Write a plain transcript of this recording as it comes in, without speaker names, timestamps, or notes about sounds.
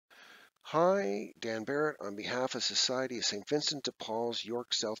Hi, Dan Barrett on behalf of Society of St. Vincent de Paul's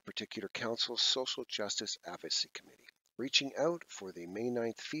York South Particular Council Social Justice Advocacy Committee, reaching out for the May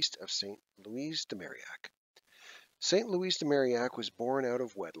 9th Feast of St. Louise De Marillac. St. Louise De Marillac was born out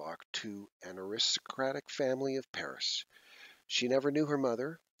of wedlock to an aristocratic family of Paris. She never knew her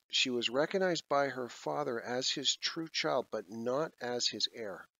mother. She was recognized by her father as his true child, but not as his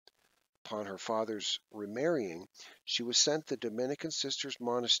heir. Upon her father's remarrying, she was sent to the Dominican Sisters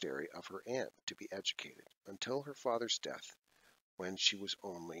monastery of her aunt to be educated until her father's death, when she was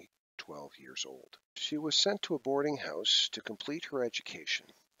only 12 years old. She was sent to a boarding house to complete her education.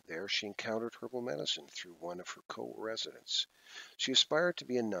 There she encountered herbal medicine through one of her co-residents. She aspired to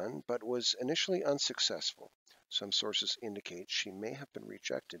be a nun, but was initially unsuccessful. Some sources indicate she may have been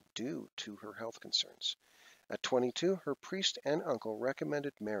rejected due to her health concerns. At 22, her priest and uncle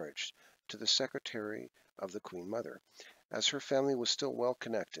recommended marriage to the secretary of the Queen Mother, as her family was still well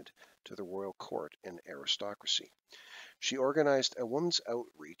connected to the royal court and aristocracy. She organized a women's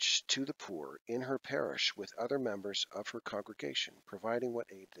outreach to the poor in her parish with other members of her congregation, providing what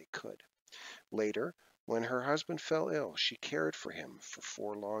aid they could. Later, when her husband fell ill, she cared for him for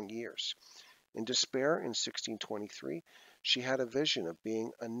 4 long years. In despair, in 1623, she had a vision of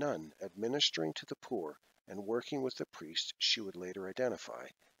being a nun, administering to the poor and working with the priest she would later identify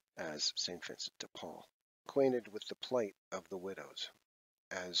as St. Vincent de Paul. Acquainted with the plight of the widows,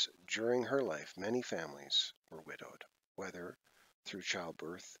 as during her life many families were widowed, whether through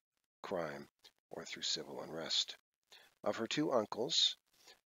childbirth, crime, or through civil unrest. Of her 2 uncles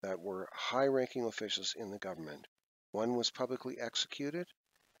that were high-ranking officials in the government, one was publicly executed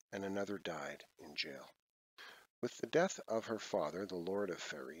and another died in jail. With the death of her father, the Lord of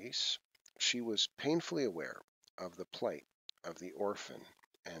Parish, she was painfully aware of the plight of the orphan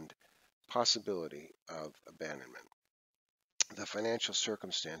and possibility of abandonment. The financial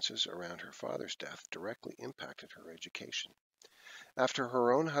circumstances around her father's death directly impacted her education. After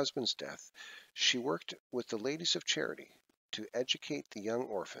her own husband's death, she worked with the Ladies of Charity to educate the young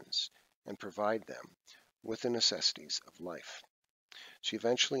orphans and provide them with the necessities of life. She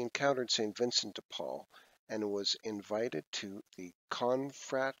eventually encountered St. Vincent de Paul and was invited to the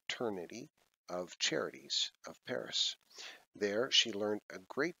Confraternity of Charities of Paris. There she learned a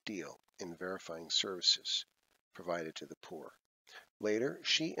great deal in verifying services provided to the poor. Later,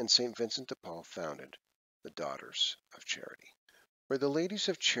 she and St. Vincent de Paul founded the Daughters of Charity. Where the Ladies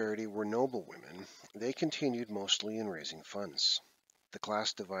of Charity were noble women, they continued mostly in raising funds. The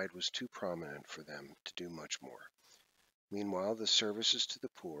class divide was too prominent for them to do much more. Meanwhile, the services to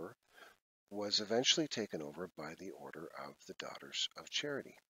the poor was eventually taken over by the Order of the Daughters of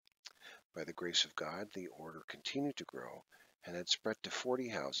Charity. By the grace of God, the order continued to grow and had spread to 40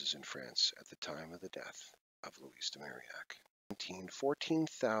 houses in France at the time of the death of Louise de Marillac.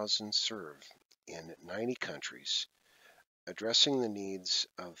 14,000 serve in 90 countries, addressing the needs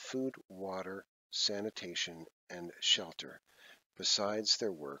of food, water, sanitation, and shelter, besides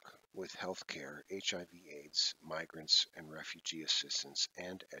their work with healthcare, HIV/AIDS, migrants and refugee assistance,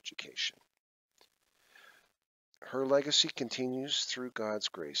 and education. Her legacy continues through God's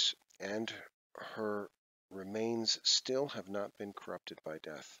grace, and her remains still have not been corrupted by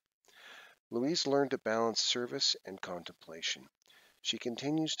death. Louise learned to balance service and contemplation. She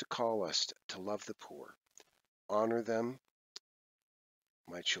continues to call us to love the poor. Honor them,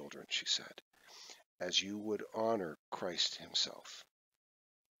 my children, she said, as you would honor Christ himself.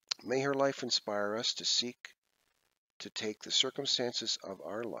 May her life inspire us to seek to take the circumstances of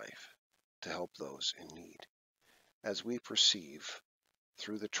our life to help those in need. As we perceive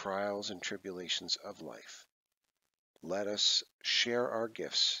through the trials and tribulations of life, let us share our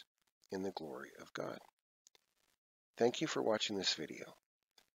gifts in the glory of God. Thank you for watching this video,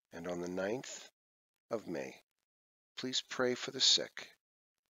 and on the 9th of May, please pray for the sick,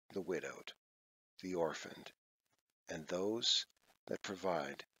 the widowed, the orphaned, and those that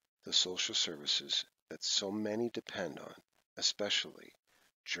provide the social services that so many depend on, especially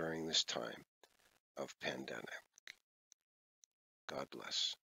during this time of pandemic. God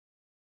bless.